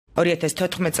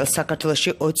2014 წელს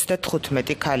საქართველოში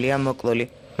 35 ქალია მოკლული,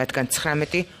 მათგან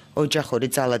 19 ოჯახური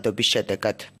ძალადობის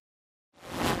შედეგად.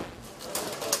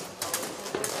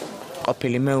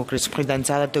 ყოფილი მეუღლის მხრიდან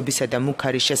ძალადობისა და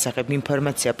მუქარის შესახებ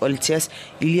ინფორმაცია პოლიციას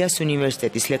ილიას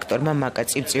უნივერსიტეტის ლექტორმა მაკა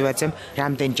წივწივაძემ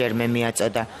რამდენჯერმე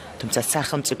მიაწოდა, თუმცა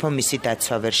სახელმწიფო მისი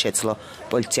დაცვა ვერ შეძლო.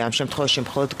 პოლიცია ამ შემთხვევაში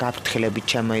მხოლოდ გაფრთხილებით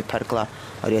ჩამოიფარგლა.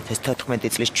 2014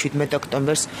 წლის 17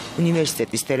 ოქტომბერს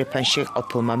უნივერსიტეტის დერეფანში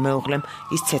ყოფილმა მეუღლემ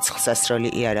ის ცეცხლსასროლი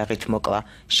იარაღით მოკლა,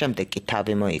 შემდეგ კი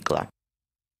თავი მოიკლა.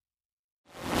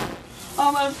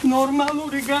 ამას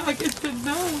ნორმალური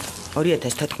გააკეთებდა.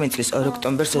 2014 წლის 2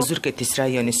 ოქტომბერს ოზურგეთის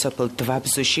რაიონის სოფელ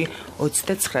დვაბზუში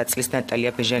 29 წლის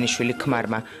ნატალია ბეჟანიშვილი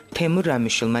ქმარმა თემურ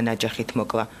რამიშვილმა ნაჯახით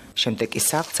მოკლა. შემდეგ კი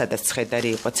სახლს, სადაც ცხედარი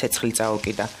იყო, ცეცხლი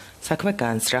წაუკიდა. საქმე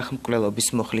განზრახ მკვლელობის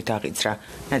მუხლით აღიძრა.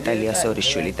 ნატალიას ორი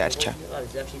შვილი დარჩა.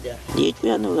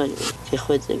 დიეტიანოვანი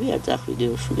შეხვეწები არ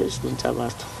წახვიდეო შვილებს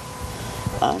მომწამართო.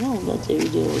 არა, უნდა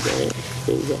წევიდეო და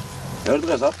წევიდა. ერთ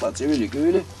დღეს ახლა წივილი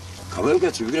კივილი,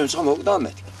 გამელგეცი ვიგრე მწყა მოკდა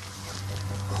მეთქი.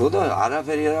 ხოდა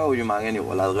არაფერი არა უი მაგენი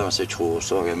ყველა დღეს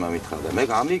ეჩხოსო გემა მითხრა და მე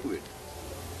გამიკვირდი.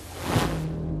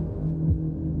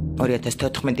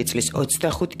 2014 წლის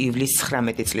 25 ივლისს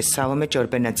 19 წლის სალომე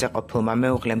ჯორბენაძე ყოფილმა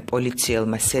მეუღლემ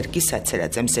პოლიციელმა სერგი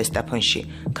საცერაძემ ზესტაფონში,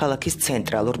 ქალაქის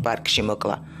ცენტრალურ პარკში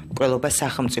მოკლა. მკვლელობა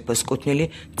სახელმწიფოს კუთვნილი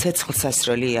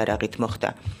ცეცხლსასროლი იარაღით მოხდა.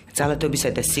 ძალადობისა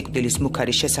და სიკვდილის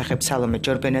მუქარის შესახებ სალომე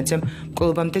ჯორბენაძემ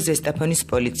მკვლელობამდე ზესტაფონის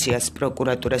პოლიციას,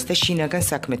 პროკურატურას და შინაგან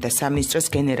საქმეთა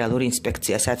სამინისტროს გენერალურ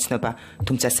ინსპექციას აცნობა,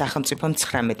 თუმცა სახელმწიფომ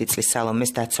 19 წლის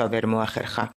სალომეს დაცვა ვერ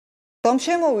მოახერხა. რომ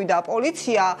შემოვიდა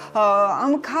პოლიცია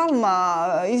ამ ქალმა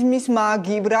იმის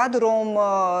მაგიბრად რომ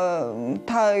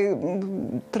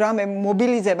დრამე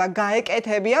მობილიზება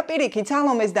გაეკეთებია პირიქით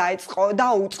სალომეს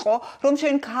დაუწყო რომ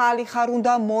შენ ქალი ხარ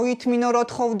უნდა მოითმინო რო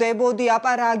თხოვდებოდი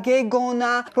აპარა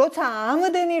გეგონა როცა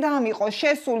ამდენი რამ იყო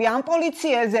შესული ამ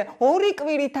პოლიციელზე 2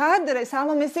 კვირით ადრე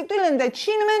სალომეს სიკვდილემდე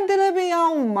ჩინმენდლები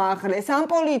აუმაღლეს ამ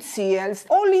პოლიციელს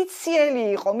პოლიციელი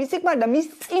იყო მისი კვარდა მის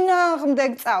წინააღმდეგ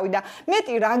წავიდა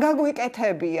მეტი რა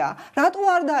ეკეთებია. რატო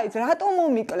არ დაიც, რატო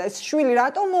მომიკლეს შვილი,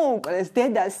 რატო მოუკლეს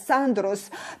დედას სანდროს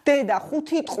დედა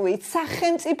 5 ტყვით,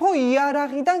 სახელმწიფო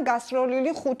იარაღიდან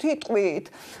გასროლილი 5 ტყვით.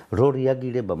 რო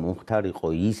რეაგირება მომხდარიყო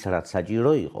ის, რაც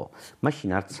საჭირო იყო, მაშინ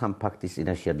არც სამ ფაქტის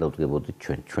წინაშე არ დავდგებოდით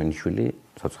ჩვენი შვილი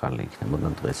ცოცხალი იქნებოდა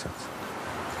დღესაც.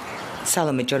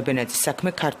 სალომე ჯორბენაძის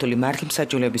საქმე ქართული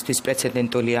მართლმსაჯულებისთვის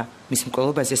პრეცედენტულია. მის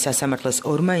მკვლელობაზე სასამართლოს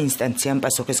 2 ინსტანციამ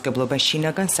პასუხისმგებლობა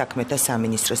შინაგან საქმეთა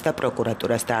სამინისტროს და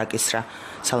პროკურატურას დააკისრა.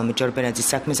 სალომე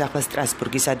ჯორბენაძის საქმეს ახლა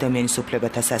სტრასბურგის ადამიანის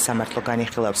უფლებათა სასამართლო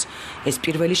განიხილავს. ეს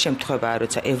პირველი შემთხვევაა,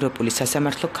 როცა ევროპული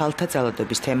სასამართლო ქალთა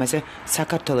ძალადობის თემაზე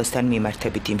საქართველოსთან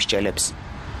მიმართებით იმსჯელებს.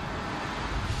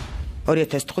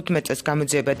 2015 წელს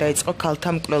გამოძიება დაიწყო ქალთა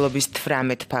მკვლელობის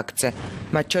 18 ფაქტზე.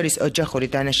 მათ შორის ოჯახური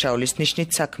დანაშაულის ნიშნით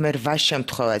საქმე 8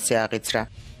 შემთხვევაზე აღიძრა.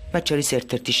 მათ შორის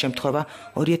ერთ-ერთი შემთხვევა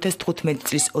 2015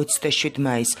 წლის 27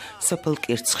 მაისს სოფელ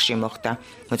კირცხში მოხდა.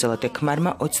 მოძალადე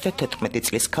ქმარმა 34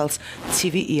 წლის ქალს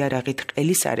ცივი იარაღით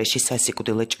ყელის არეში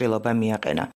სასიკვდილო ჭრილობა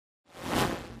მიაყენა.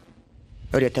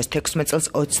 2016 წელს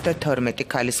 32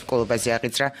 ქალის მკვლელობაზე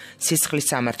აღიძრა სისხლის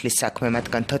სამართლის საქმე,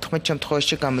 მათგან 14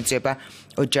 შემთხვევაში გამოძიება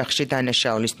ოჯახში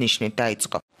დანაშაულის ნიშნით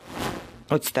დაიწყო.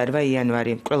 28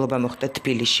 იანვარი მკვლელობა მოხდა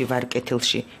თბილისში,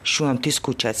 ვარკეთილში, შუამთის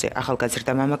ქუჩაზე.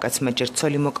 ახალგაზრდა მამაკაცმა ჯერ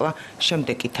ცოლი მოკლა,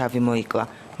 შემდეგ კი თავი მოიკლა.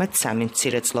 მათ 3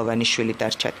 მცირეწლოვანი შვილი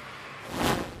დარჩათ.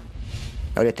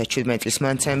 2017 წლის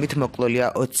მონაცემებით მოკლულია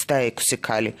 26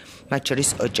 ქალი, მათ შორის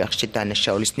ოჯახში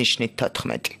დანაშაულის ნიშნით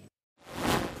 14.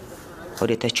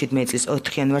 2017 წლის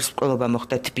 4 იანვარს მკვლელობა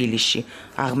მოხდა თბილისში,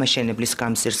 აღმაშენებლის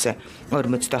გამზირზე.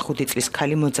 45 წლის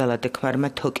ქალი მოძალადე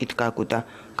ქმარმა თოკით გაგუდა.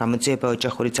 გამოძიება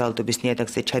ოჯახური ძალადობის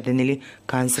ნიადაგზე ჩადენილი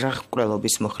განზრახ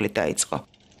მკვლელობის მუხლით დაიწყო.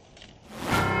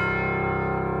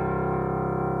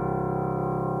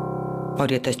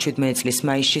 2017 წლის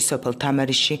მაისში სოფელ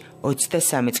თამარისში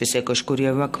 23 წლის ეკოშ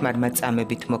გურიევმა ქმარმა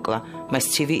წამებით მოკლა. მას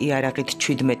ცივი იარაღით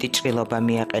 17 ჭრილობა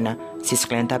მიაყენა.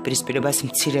 სისხლიან დაპირისპირებას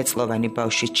მცირეწლოვანი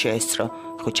ბავშვით შეესწრო.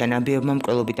 ხუჩანამბიევმა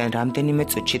მკვლელობიდან რამდენიმე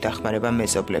წუთში დახმარება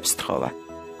მეზობლებს თხოვა.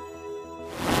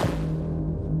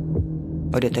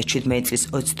 2017 წლის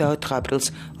 24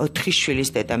 აპრილს 4 შვილის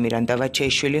დედა მირანდა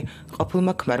ვაჩეიშვილი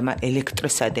ყოფილმა ქმარმა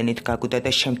ელექტროსადენით გაგუდა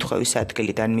და შემთხვევის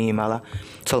ადგილიდან მიიმალა.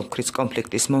 ცოლ-ქმრის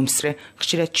კონფლიქტის მომსწრე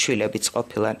ხშირად შვილებიც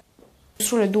ყოფილან.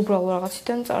 სრულად უბრალო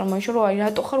რაღაციდან წარმოიშვა, რომ აი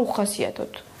რატო ხარ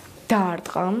უხასიათოდ.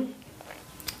 დაარტყა.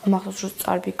 მახსოვს რომ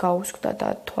წარბი გაუსკდა და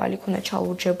თვალი ქონა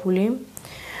ჩალურჯებული.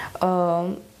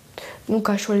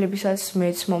 გაშველებისაც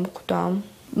მეც მომხვდა.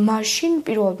 მაშინ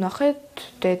პირველად ნახეთ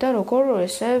დედა როგორ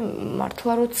ესე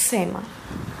მართლა რო ცემა.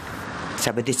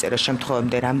 საბედისწერო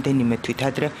შემთხვევამდე რამდენიმე თვით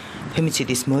ადრე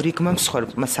ფემიციდის მორიგმა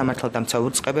მსხვერპლმა სამართალდამცავ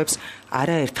უწყებებს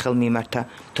არაერთხელ მიმართა,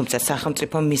 თუმცა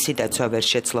სახელმწიფო მისი დაცვა ვერ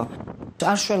შეძლო.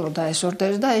 არ შველოდა ეს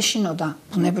ორდერი და ეშინოდა.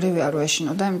 ბუნებრივია რომ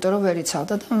ეშინოდა, იმიტომ რომ ვერ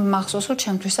იცავდა და მახსოვს რომ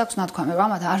ჩემთვის აქვს ნათქვამება,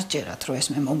 ამათ არ ჯერათ რომ ეს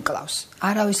მე მომკლავს.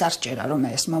 არავის არ ჯერა რომ მე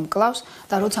ეს მომკლავს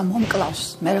და როცა მომკლავს,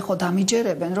 მე ხო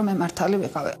დამიჯერებენ რომ მე მართალი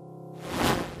ვიყავე.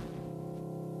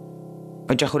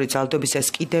 ოჯახური ძალადობისას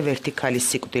კიდევ ერთი ქალის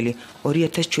სიკვდილი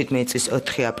 2017 წლის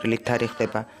 4 აპრილით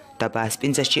თარიღდება. დაბა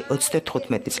ასპინძაში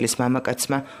 35 წლის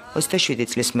მამაკაცმა 27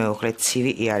 წლის მეუღლე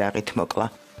ცივი იარაღით მოკლა.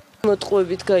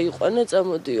 მოტყუებით გაიყვანა,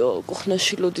 წამოდიო,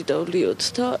 კუხნაში ლოდი დავლიოთ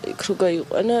და იქ რო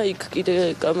გაიყვანა, იქ კიდე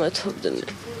გამათობდნენ.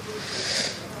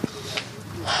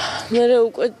 მერე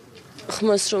უკვე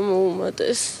ხმას რომ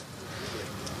მოუმატეს.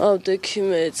 ავდექი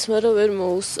მეც, მაგრამ ვერ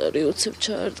მოუსწარი, უცებ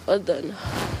ჩაარტყადანა.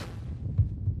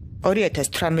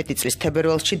 2018 წლის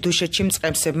თებერვალში დუშეთში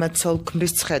მწყემსებმა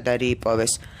ცოლ-ქმრის ცხედარი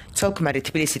იპოვეს. ცოლ-ქმარი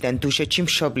თბილისიდან დუშეთში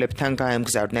მშობლებთან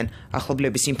გაემგზავრნენ.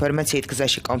 ახლობლების ინფორმაციით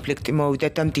გზაში კონფლიქტი მოვიდა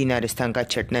და მდინარესთან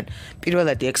გაჩერდნენ.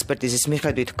 პირველადი ექსპერტიზის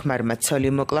მიხედვით ქმარმა ცოლი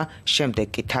მოკლა, შემდეგ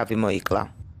კი თავი მოიკლა.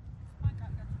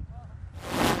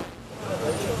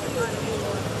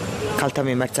 ქალთა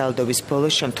მიმართ ძალადობის ბოლო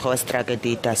შემთხვევას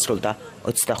ტრაგედიით დასრულდა.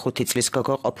 25 წლის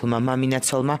გოგო ყოფილმა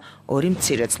მამინაცოლმა 2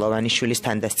 მცირეწლოვანი შვილის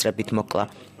თანდასწრებით მოკლა.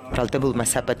 ბრალდებულმა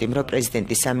საპატიმრო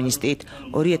პრეზიდენტის სამინისტრით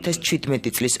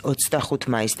 2017 წლის 25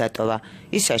 მაისს დატოვა.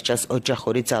 ის ასჯელს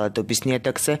ოჯახური ძალადობის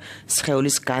ნიადაგზე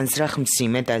სხეულის განზრახ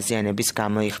მძიმე დაზიანების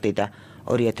გამო იხდიდა.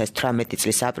 2018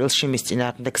 წლის აპრილში მის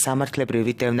წინააღმდეგ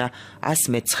სამართლებრივი დევნა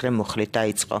 109 მუხლით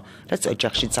დაიწყო, რაც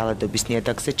ოჯახში ძალადობის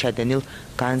ნიადაგზე ჩადენილ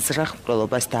განზრახ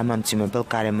მკვლელობას დამამძიმებელ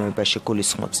გარემოებაში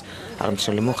გულისხმობს.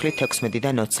 აღმსროლი მუხლი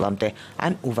 16-დან 20 წლამდე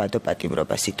ან უვადო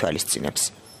პატიმრობას ითვალისწინებს.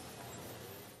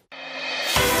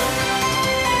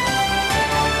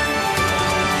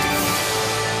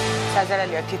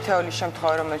 საზარალია თითოეული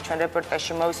შემთხვევა, რომელიც ჩვენ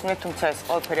რეპორტაჟში მოვისმინეთ, თუმცა ეს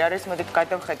ყველაფერი არის. მოდით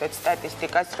გადავხედოთ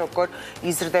სტატისტიკას, როგორ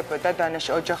იზრდებოდა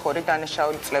ოჯახური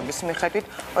დანაშაული წლების მიხედვით.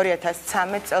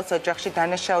 2013 წელს ოჯახში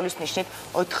დანაშაულის ნიშნით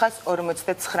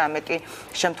 459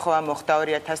 შემთხვევა მოხდა,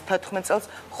 2014 წელს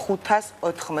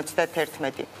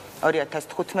 591.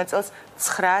 2015 წელს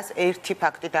 901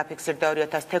 ფაქტი დაფიქსირდა.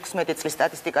 2016 წლის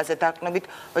სტატისტიკაზე დაყრდნობით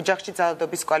ოჯახში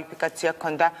ძალადობის კვალიფიკაცია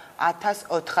ჰქონდა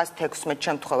 1416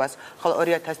 შემთხვევას, ხოლო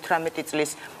 2018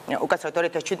 წლის უკაცრავად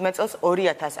 2017 წელს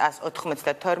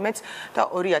 2192 და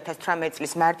 2018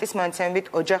 წლის მარტის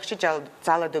მონაცემებით ოჯახში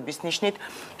ძალადობის ნიშნით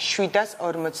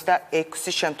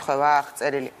 746 შემთხვევაა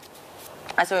აღწერილი.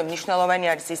 ასევე მნიშვნელოვანი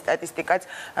არის ის სტატისტიკაც,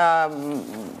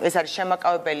 ეს არის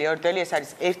შემაკავებელი ორდერი, ეს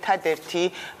არის ერთადერთი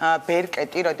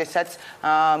ბერკეტი, როდესაც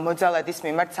მოძალადის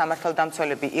მიმართ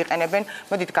სამართალდამცველები იყენებენ.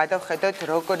 მოდით გადავხედოთ,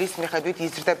 როგორ ის მიხედვით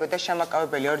იზრდებოდა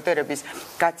შემაკავებელი ორდერების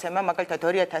გაცემა. მაგალითად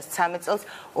 2013 წელს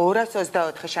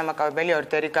 224 შემაკავებელი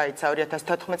ორდერი გაიცა,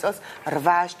 2014 წელს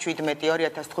 817,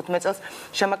 2015 წელს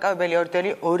შემაკავებელი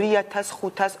ორდერი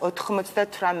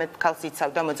 2598 ქალს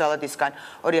იცავდა მოძალადისგან,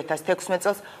 2016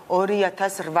 წელს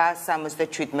 2877,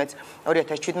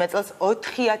 2017 წელს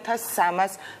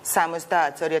 4370,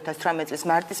 2018 წლის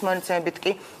მარტის მონაცემებით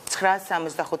კი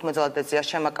 965 მოძალადეა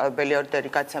შემაკავებელი ორდერი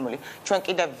გაცემული. ჩვენ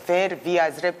კიდევ ვერ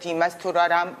ვიაზრებთ იმას, თუ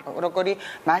როგორი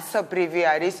მასობრივი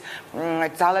არის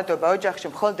ძალადობა ოჯახში.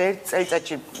 მხოლოდ ერთ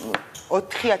წელიწადში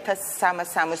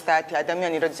 4370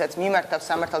 ადამიანი, როდესაც მიმართავს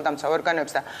სამართალდამცავ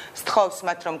ორგანოებს და სთხოვს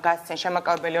მათ, რომ გასცენ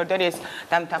შემაკავებელი ორდერი, ეს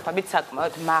დამთანხმებით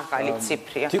საკმაოდ მაღალი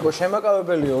ციფრია. თიკო,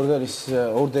 შემაკავებელი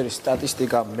ორდერის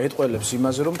სტატისტიკა მეტყველებს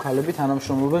იმაზე, რომ ქალები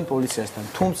თანამშრომლობენ პოლიციასთან.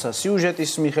 თუმცა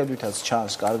სიუჟეტის მიხედვითაც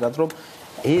ჩანს კარგად, რომ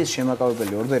ეს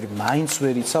შემაკავებელი ორდერი მაინც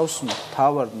ვერ იცავს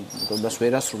თავარ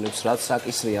ვერ ასრულებს, რაც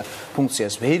საკისრია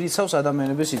ფუნქციას, ვერ იცავს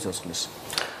ადამიანების სიცოცხლის.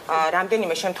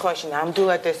 რამდენიმე შემთხვევაში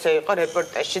ნამდვილად ესე იყო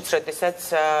რეპორტაჟშიც, როდესაც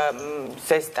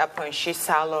ზესტაფონში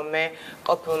სალომე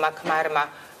ყოფილმა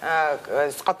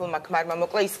ქმარმა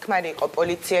მოკლა, ის ქმარი იყო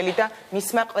პოლიციელი და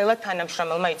მისმა ყველა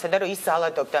თანამშრომელმა იცოდა, რომ ის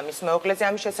ძალადობდა მის მეუღლეზე.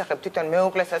 ამის შესახებ თვითონ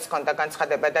მეუღლესაც ჰქონდა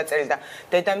განცხადება დაწერილი და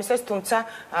დედამისას, თუმცა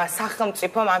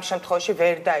სახელმწიფომ ამ შემთხვევაში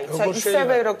ვერ დაიცვა.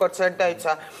 ისევე როგორც ვერ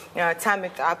დაიცვა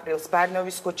 13 აპრილს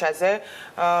ბარნოვის ქუჩაზე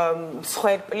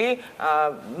მსხვერპლი,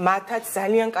 მათაც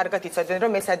ძალიან კარგად იცოდნენ,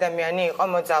 რომ ეს ადამიანი იყო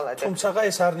მოძალადე. თუმცა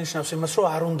ეს არ ნიშნავს იმას, რომ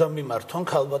არ უნდა მიმართონ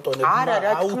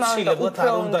ქალბატონებმა, აუცილებლად არ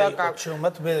უნდა იყოს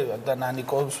შევმათ მე და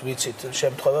ნანიკო არსებობს ვიცით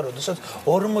შემთხვევა, როდესაც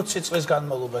 40 წლის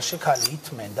განმავლობაში ხალი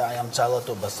ითმენდა აი ამ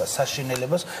ძალადობას და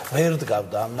საშინელებას, ვერ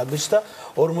დგავდა ამ ნაბიჯს და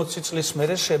 40 წლის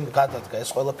მერე გადადგა ეს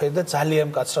ყველაფერი და ძალიან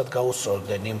მკაცრად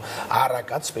გაუსწორდნენ იმ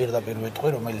არაკაც პირდაპირ ვიტყვი,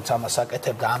 რომელიც ამას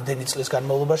აკეთებდა ამდენი წლის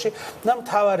განმავლობაში და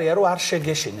მთავარია რომ არ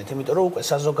შეგეშინეთ, იმიტომ რომ უკვე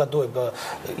საზოგადოება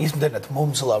იმდენად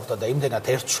მომძლავრდა და იმდენად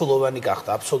ერთსულოვანი გახდა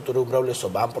აბსოლუტური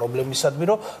უმრავლესობა ამ პრობლემისადმი,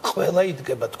 რომ ყველა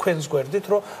იდგება თქვენს გვერდით,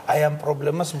 რომ აი ამ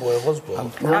პრობლემას მოეღოს ბოლო.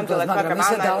 მაგრამ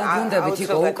ისე დაუბრუნდებით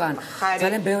იყო უკან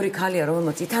ძალიან ბევრი ქალია,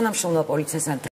 რომელმაც ითანამშრომლა პოლიციასთან